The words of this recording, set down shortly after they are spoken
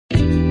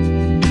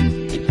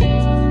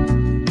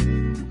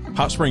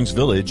Hot Springs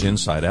Village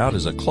Inside Out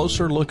is a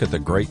closer look at the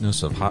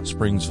greatness of Hot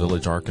Springs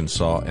Village,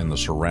 Arkansas and the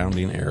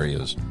surrounding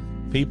areas.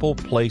 People,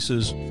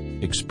 places,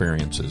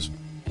 experiences.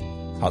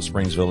 Hot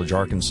Springs Village,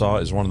 Arkansas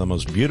is one of the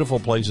most beautiful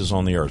places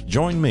on the earth.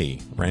 Join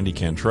me, Randy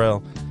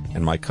Cantrell,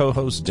 and my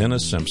co-host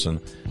Dennis Simpson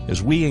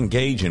as we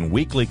engage in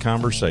weekly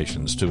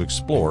conversations to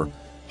explore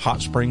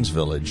Hot Springs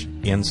Village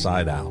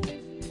Inside Out.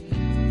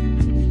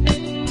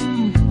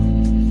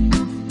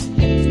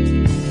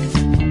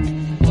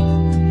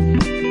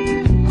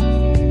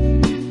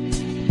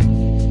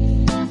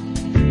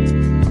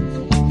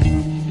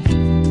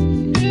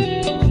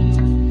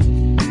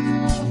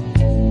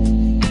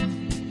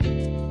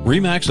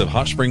 RE/MAX of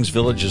Hot Springs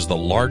Village is the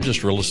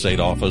largest real estate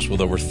office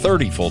with over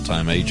 30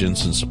 full-time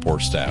agents and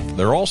support staff.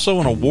 They're also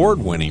an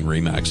award-winning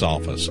RE/MAX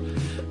office.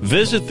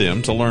 Visit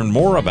them to learn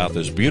more about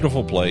this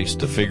beautiful place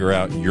to figure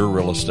out your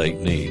real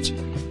estate needs.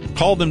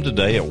 Call them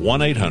today at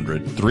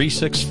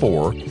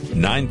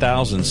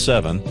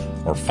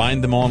 1-800-364-9007 or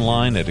find them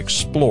online at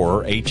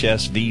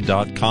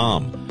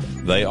explorerhsv.com.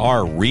 They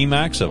are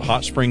RE/MAX of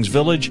Hot Springs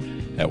Village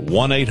at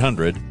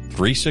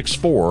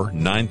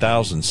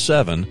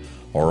 1-800-364-9007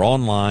 or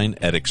online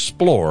at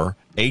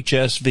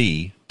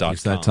explorerhsv.com.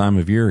 It's that time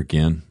of year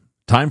again.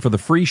 Time for the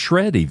free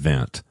shred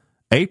event.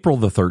 April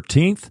the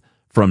 13th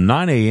from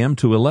 9 a.m.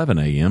 to 11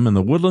 a.m. in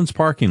the Woodlands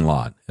parking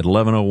lot at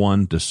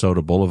 1101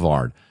 DeSoto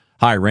Boulevard.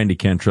 Hi, Randy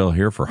Cantrell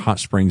here for Hot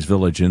Springs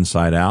Village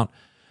Inside Out.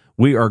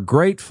 We are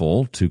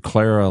grateful to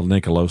Clara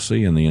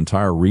Nicolosi and the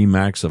entire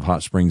RE/MAX of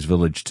Hot Springs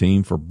Village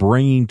team for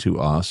bringing to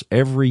us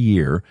every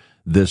year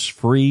this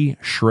free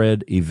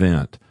shred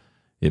event.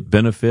 It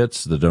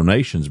benefits, the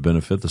donations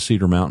benefit the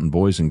Cedar Mountain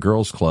Boys and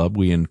Girls Club.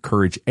 We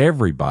encourage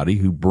everybody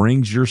who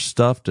brings your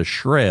stuff to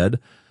shred,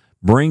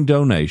 bring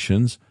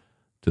donations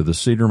to the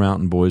Cedar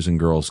Mountain Boys and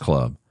Girls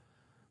Club.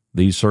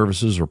 These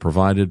services are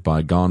provided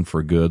by Gone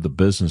for Good, the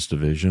business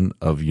division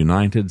of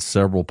United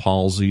Cerebral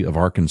Palsy of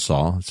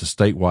Arkansas. It's a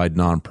statewide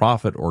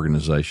nonprofit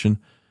organization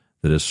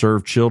that has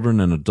served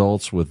children and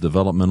adults with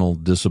developmental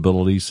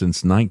disabilities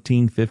since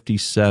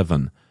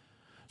 1957.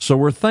 So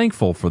we're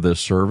thankful for this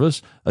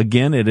service.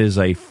 Again, it is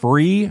a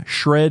free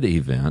shred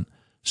event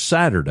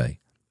Saturday,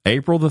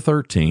 April the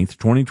 13th,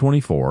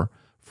 2024,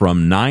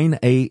 from 9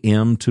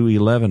 a.m. to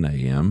 11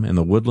 a.m. in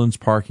the Woodlands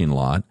parking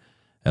lot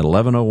at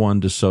 1101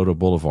 DeSoto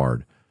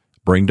Boulevard.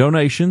 Bring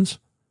donations,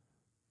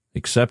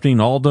 accepting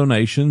all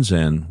donations,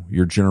 and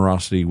your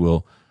generosity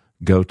will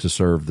go to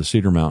serve the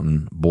Cedar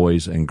Mountain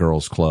Boys and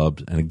Girls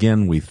Club. And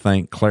again, we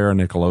thank Clara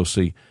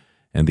Nicolosi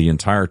and the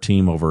entire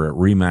team over at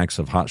RE/MAX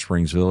of Hot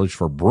Springs Village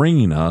for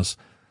bringing us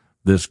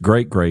this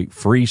great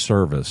free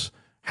service.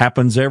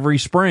 Happens every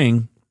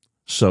spring,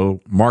 so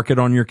mark it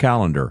on your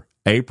calendar.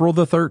 April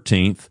the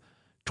 13th,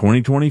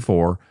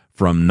 2024,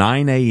 from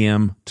 9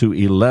 a.m. to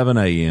 11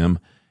 a.m.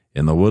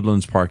 in the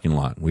Woodlands parking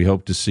lot. We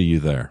hope to see you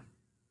there.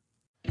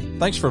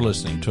 Thanks for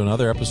listening to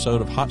another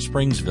episode of Hot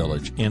Springs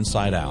Village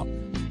Inside Out,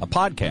 a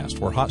podcast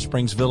where Hot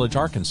Springs Village,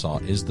 Arkansas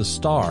is the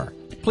star.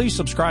 Please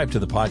subscribe to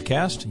the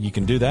podcast. You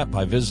can do that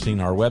by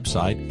visiting our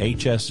website,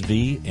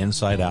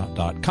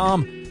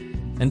 hsvinsideout.com,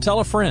 and tell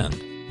a friend.